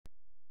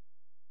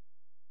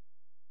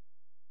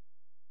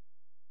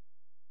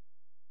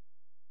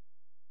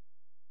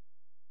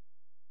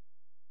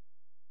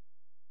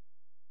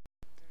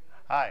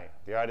Hi,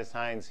 the Artist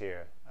Hines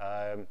here.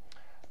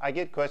 I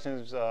get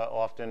questions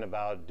often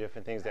about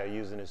different things that I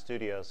use in the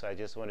studio, so I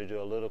just want to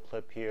do a little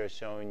clip here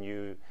showing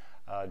you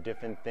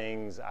different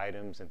things,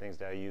 items, and things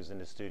that I use in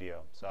the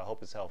studio. So I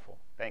hope it's helpful.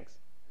 Thanks.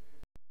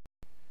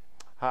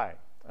 Hi.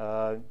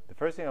 The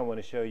first thing I want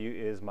to show you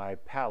is my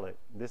palette.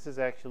 This is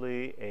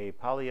actually a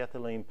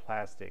polyethylene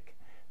plastic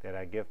that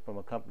I get from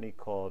a company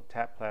called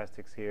Tap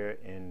Plastics here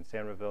in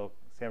San Rafael,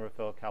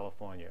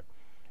 California.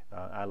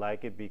 I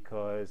like it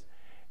because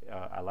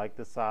I like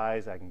the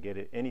size. I can get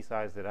it any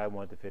size that I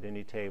want to fit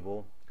any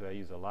table because I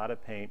use a lot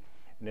of paint.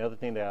 And the other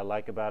thing that I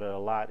like about it a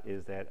lot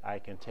is that I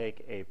can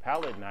take a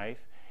palette knife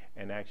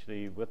and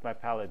actually with my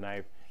palette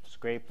knife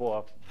scrape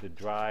off the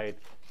dried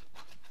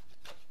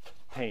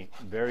paint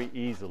very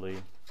easily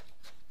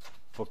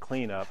for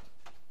cleanup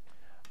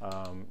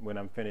when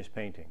I'm finished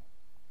painting.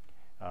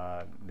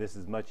 This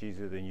is much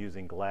easier than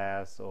using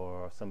glass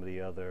or some of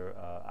the other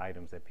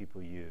items that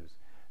people use.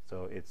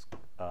 So it's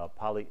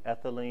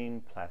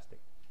polyethylene plastic.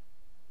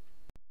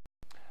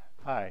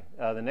 Hi,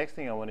 the next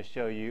thing I want to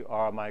show you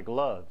are my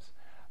gloves.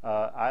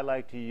 I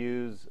like to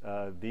use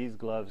these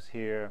gloves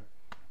here,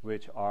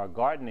 which are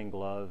gardening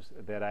gloves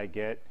that I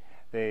get.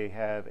 They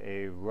have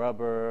a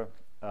rubber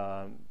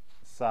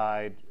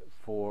side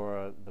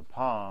for the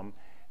palm,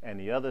 and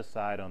the other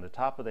side on the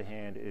top of the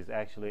hand is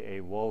actually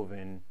a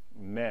woven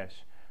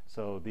mesh.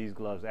 So these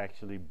gloves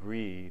actually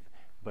breathe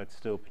but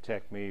still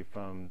protect me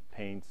from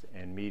paints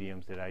and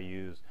mediums that I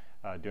use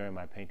during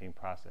my painting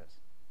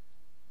process.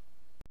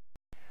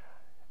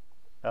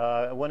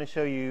 I want to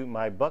show you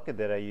my bucket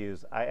that I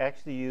use. I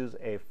actually use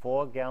a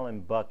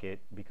 4-gallon bucket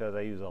because I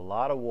use a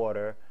lot of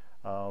water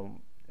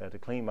to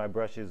clean my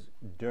brushes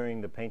during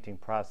the painting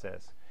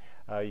process.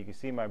 You can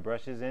see my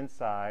brushes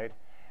inside,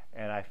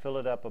 and I fill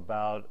it up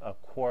about a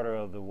quarter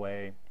of the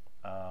way,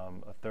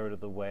 a third of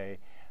the way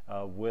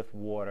with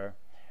water.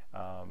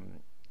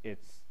 It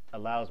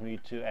allows me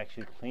to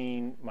actually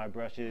clean my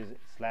brushes,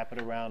 slap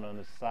it around on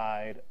the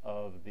side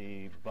of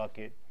the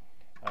bucket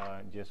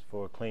just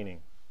for cleaning.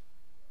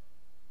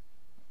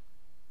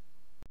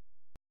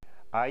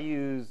 I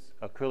use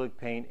acrylic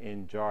paint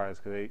in jars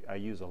because I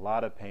use a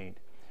lot of paint.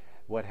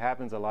 What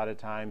happens a lot of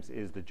times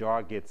is the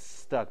jar gets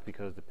stuck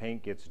because the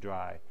paint gets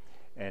dry,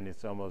 and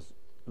it's almost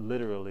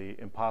literally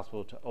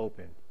impossible to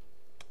open.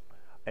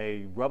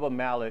 A rubber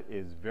mallet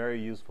is very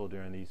useful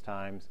during these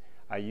times.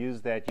 I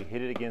use that. You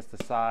hit it against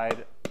the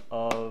side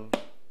of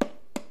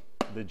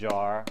the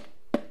jar,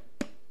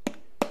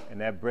 and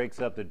that breaks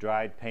up the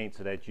dried paint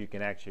so that you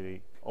can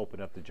actually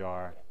open up the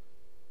jar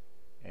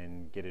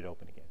and get it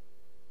open again.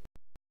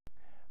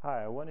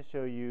 Hi, I want to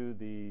show you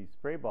the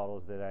spray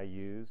bottles that I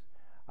use.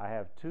 I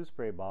have 2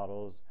 spray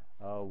bottles.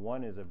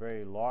 One is a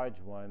very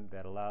large one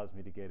that allows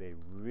me to get a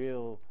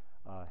real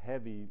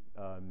heavy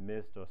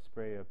mist or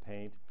spray of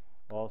paint,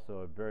 also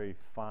a very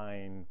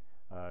fine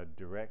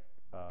direct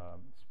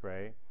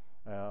spray.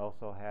 I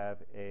also have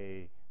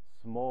a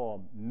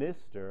small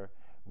mister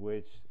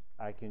which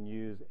I can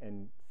use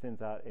and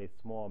sends out a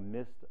small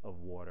mist of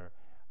water.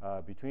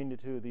 Between the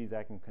two of these,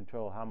 I can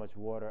control how much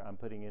water I'm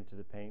putting into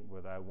the paint,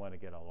 whether I want to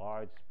get a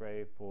large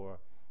spray for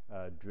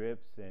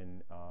drips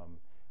and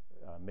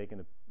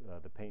making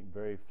the paint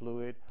very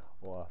fluid,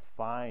 or a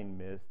fine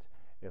mist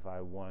if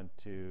I want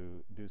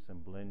to do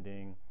some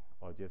blending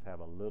or just have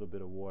a little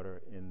bit of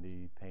water in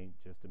the paint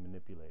just to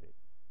manipulate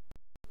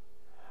it.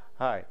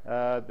 Hi,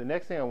 the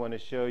next thing I want to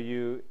show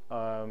you,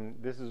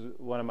 this is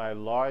one of my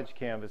large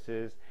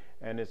canvases,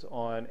 and it's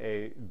on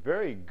a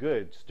very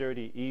good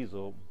sturdy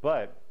easel,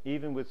 but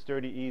even with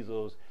sturdy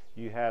easels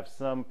you have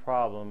some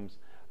problems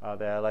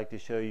that I'd like to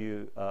show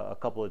you a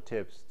couple of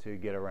tips to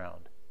get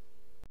around.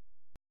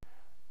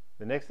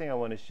 The next thing I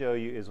want to show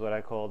you is what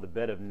I call the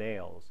bed of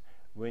nails.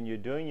 When you're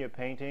doing your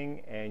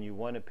painting and you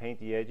want to paint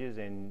the edges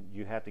and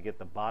you have to get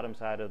the bottom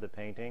side of the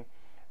painting,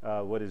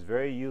 what is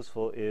very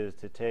useful is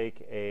to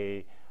take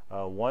a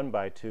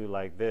 1x2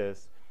 like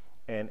this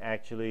and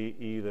actually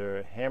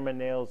either hammer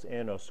nails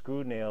in or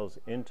screw nails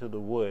into the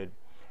wood,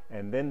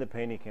 and then the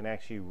painting can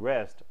actually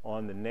rest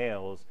on the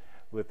nails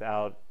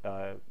without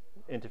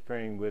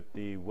interfering with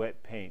the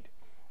wet paint.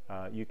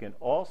 You can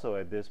also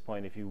at this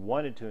point, if you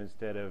wanted to,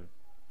 instead of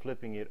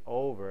flipping it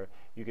over,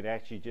 you could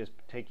actually just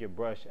take your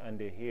brush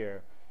under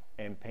here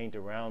and paint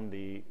around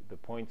the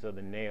points of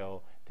the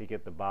nail to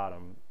get the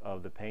bottom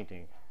of the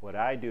painting. What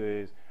I do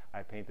is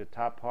I paint the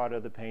top part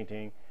of the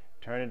painting,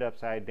 turn it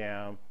upside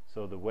down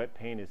so the wet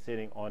paint is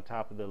sitting on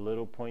top of the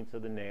little points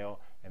of the nail,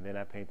 and then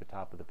I paint the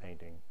top of the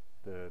painting,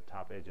 the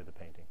top edge of the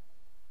painting.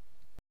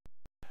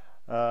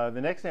 The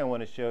next thing I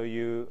want to show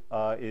you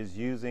is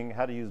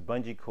how to use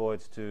bungee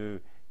cords to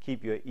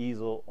keep your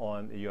easel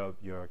on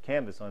your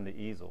canvas on the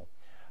easel.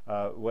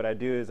 What I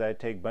do is I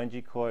take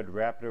bungee cord,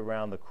 wrap it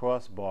around the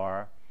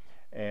crossbar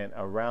and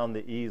around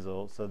the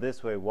easel, so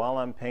this way while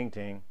I'm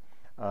painting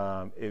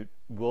it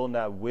will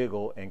not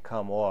wiggle and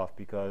come off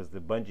because the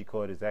bungee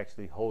cord is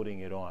actually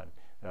holding it on.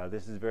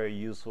 This is very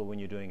useful when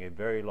you're doing a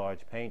very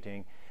large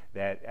painting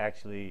that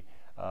actually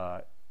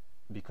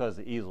because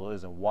the easel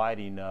isn't wide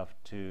enough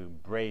to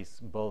brace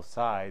both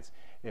sides,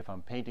 if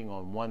I'm painting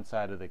on one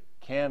side of the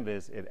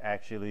canvas, it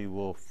actually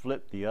will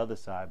flip the other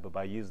side, but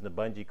by using the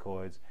bungee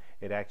cords,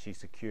 it actually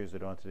secures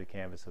it onto the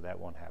canvas, so that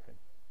won't happen.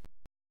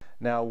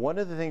 Now, one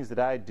of the things that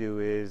I do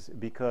is,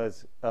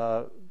 because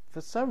for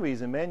some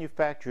reason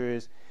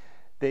manufacturers,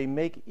 they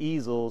make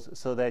easels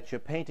so that your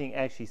painting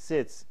actually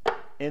sits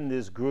in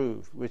this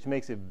groove, which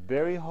makes it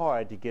very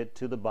hard to get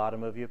to the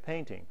bottom of your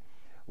painting.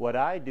 What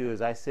I do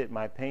is I sit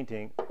my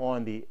painting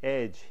on the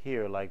edge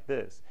here like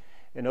this.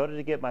 In order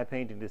to get my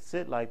painting to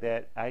sit like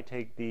that, I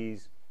take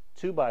these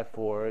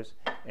 2x4s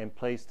and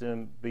place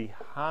them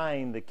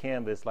behind the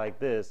canvas like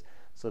this,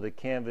 so the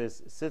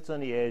canvas sits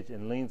on the edge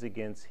and leans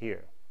against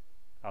here.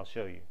 I'll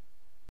show you.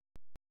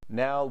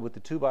 Now with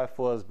the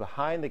 2x4s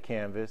behind the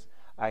canvas,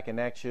 I can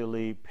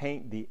actually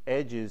paint the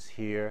edges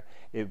here.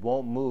 It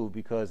won't move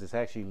because it's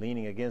actually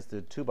leaning against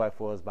the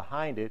 2x4s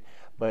behind it,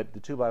 but the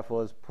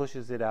 2x4s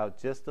pushes it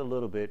out just a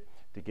little bit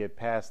to get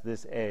past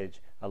this edge,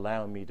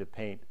 allowing me to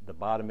paint the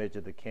bottom edge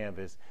of the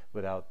canvas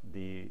without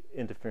the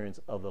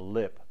interference of the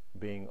lip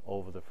being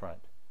over the front.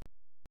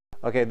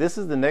 Okay, this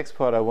is the next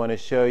part I want to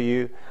show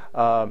you.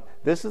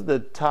 This is the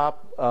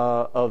top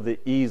of the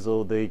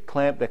easel, the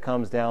clamp that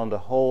comes down to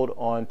hold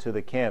onto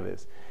the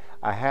canvas.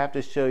 I have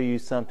to show you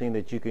something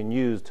that you can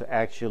use to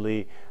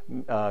actually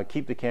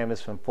keep the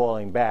canvas from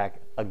falling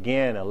back,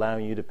 again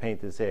allowing you to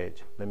paint this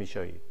edge. Let me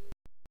show you.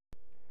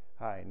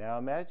 Hi, now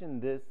imagine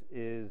this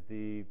is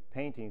the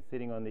painting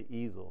sitting on the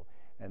easel,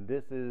 and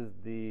this is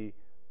the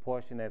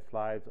portion that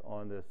slides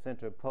on the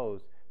center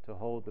post to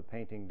hold the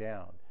painting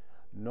down.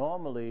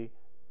 Normally,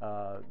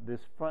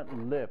 this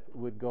front lip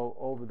would go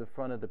over the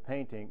front of the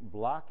painting,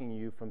 blocking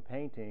you from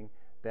painting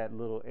that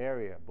little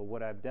area. But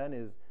what I've done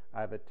is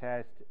I've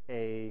attached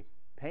a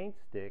paint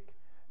stick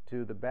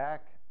to the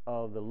back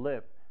of the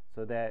lip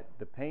so that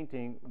the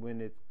painting,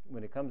 when it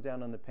comes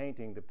down on the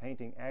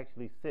painting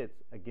actually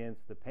sits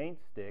against the paint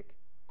stick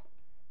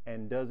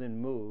and doesn't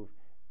move,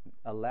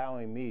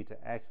 allowing me to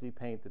actually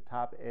paint the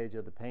top edge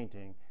of the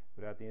painting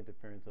without the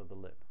interference of the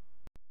lip.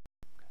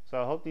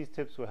 So I hope these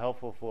tips were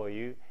helpful for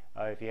you.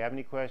 If you have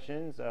any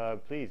questions,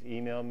 please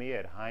email me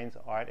at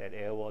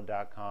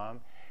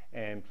hinesart@aol.com,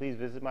 and please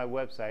visit my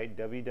website,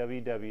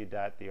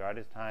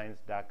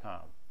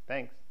 www.theartisthines.com.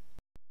 Thanks.